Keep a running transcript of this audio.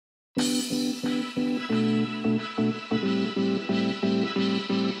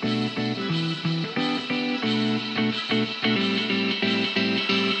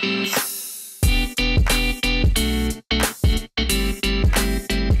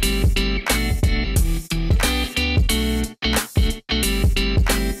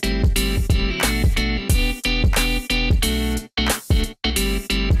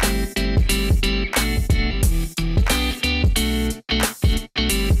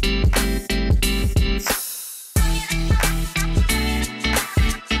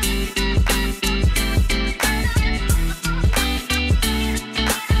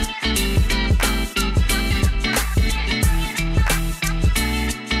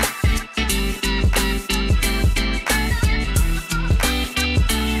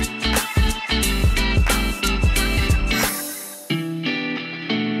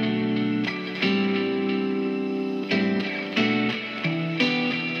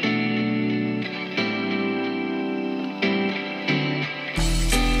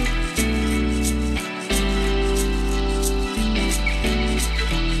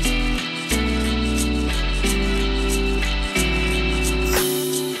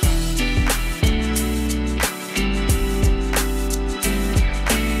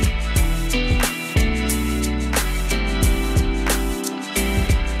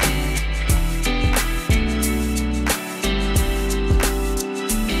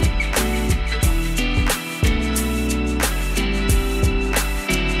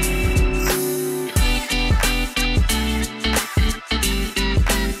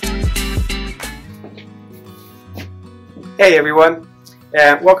Hey everyone,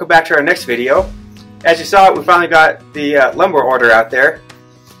 and welcome back to our next video. As you saw, we finally got the lumber order out there.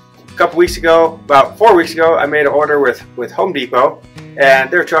 A couple weeks ago, about 4 weeks ago, I made an order with Home Depot, and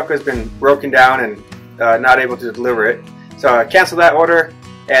their truck has been broken down and not able to deliver it. So I canceled that order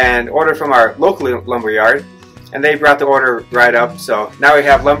and ordered from our local lumber yard, and they brought the order right up. So now we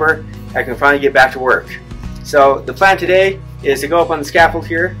have lumber. I can finally get back to work. So the plan today is to go up on the scaffold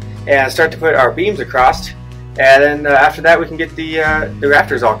here and start to put our beams across. And then after that we can get the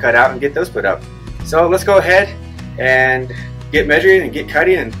rafters all cut out and get those put up. So let's go ahead and get measuring and get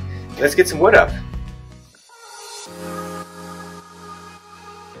cutting, and let's get some wood up.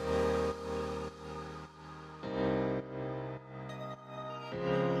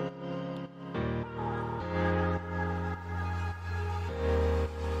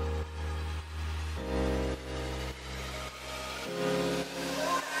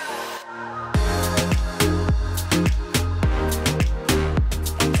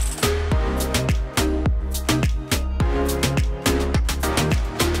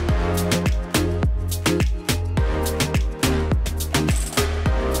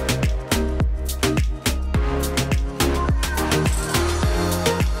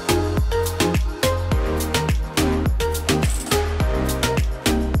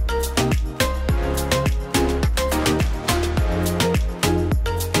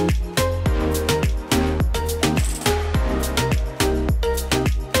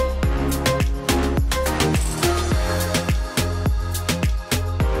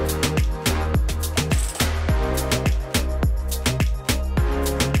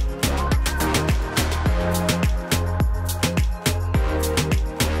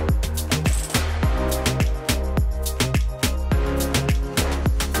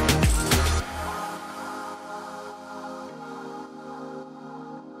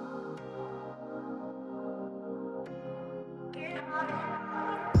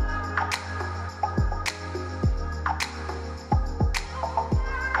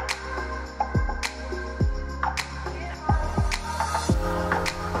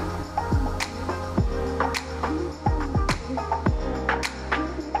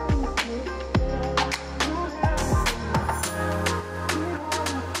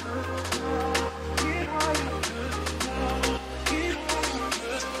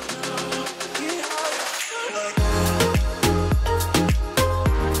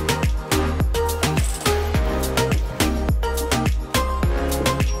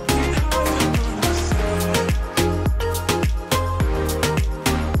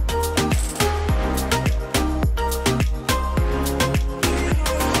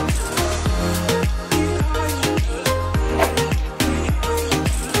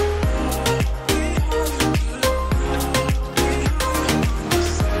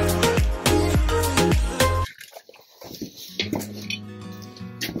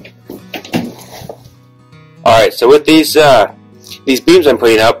 Alright, so with these beams I'm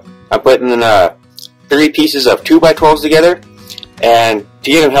putting up, I'm putting 3 pieces of 2x12s together, and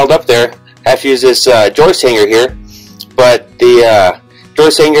to get them held up there, I have to use this joist hanger here, but the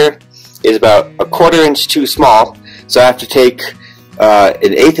joist hanger is about 1/4 inch too small, so I have to take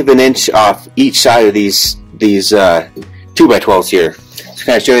 1/8 of an inch off each side of these 2x12s here. So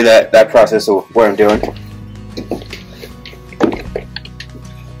kind of show you that process of what I'm doing.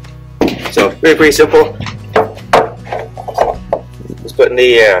 So pretty simple. Just putting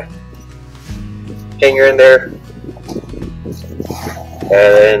the hanger in there, and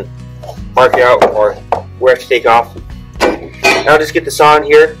then mark it out or where to take off. Now just get the saw in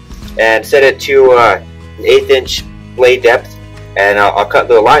here and set it to an 1/8 inch blade depth, and I'll cut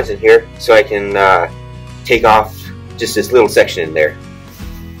little lines in here so I can take off just this little section in there.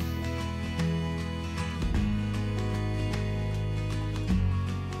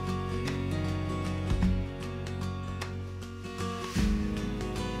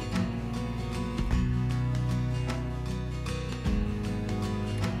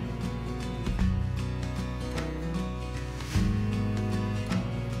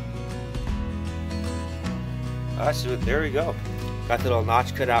 So there we go. Got the little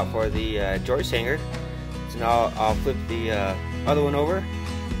notch cut out for the joist hanger. So now I'll flip the other one over,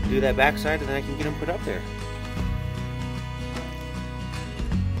 do that back side, and then I can get them put up there.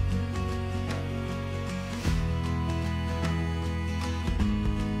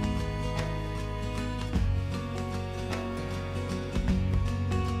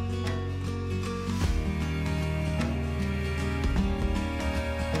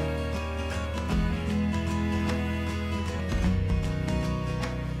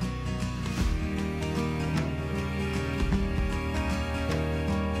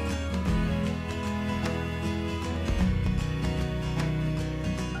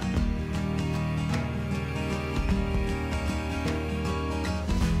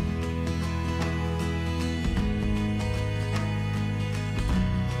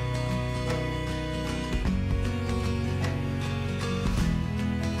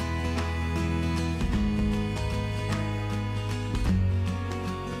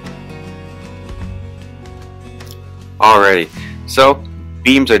 Alrighty, so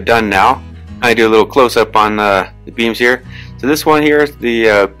beams are done now. I do a little close-up on the beams here. So this one here is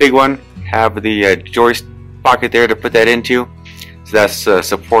the big one. Have the joist pocket there to put that into. So that's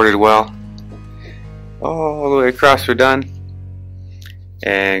supported well. All the way across we're done.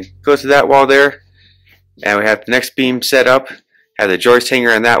 And goes to that wall there. And we have the next beam set up. Have the joist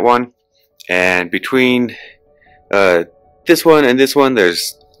hanger on that one. And between this one and this one,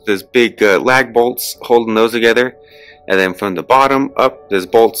 there's big lag bolts holding those together. And then from the bottom up, there's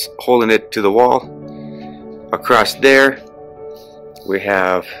bolts holding it to the wall. Across there, we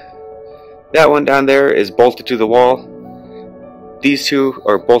have that one down there is bolted to the wall. These two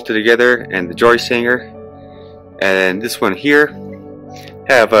are bolted together, and the joist hanger. And then this one here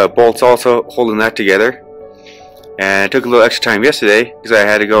have bolts also holding that together. And it took a little extra time yesterday because I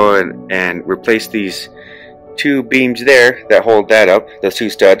had to go and replace these two beams there that hold that up, those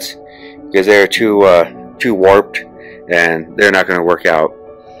two studs, because they're too warped and they're not going to work out.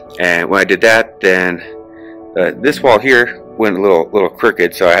 And when I did that, then this wall here went a little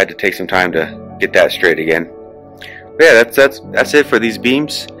crooked, so I had to take some time to get that straight again. But yeah, that's it for these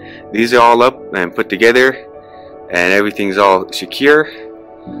beams. These are all up and put together, and everything's all secure.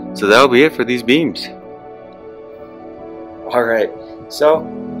 So that'll be it for these beams. Alright,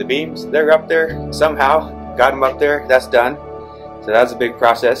 so the beams, they're up there somehow. Got them up there, that's done. So that's a big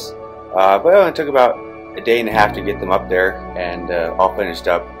process. But it only took about a day and a half to get them up there and all finished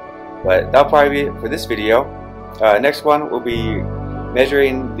up. But that'll probably be it for this video. Next one, we'll be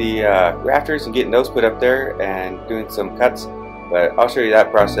measuring the rafters and getting those put up there and doing some cuts. But I'll show you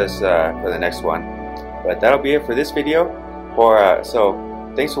that process for the next one. But that'll be it for this video.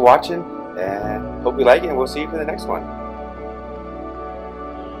 So thanks for watching, and hope you like it, and we'll see you for the next one.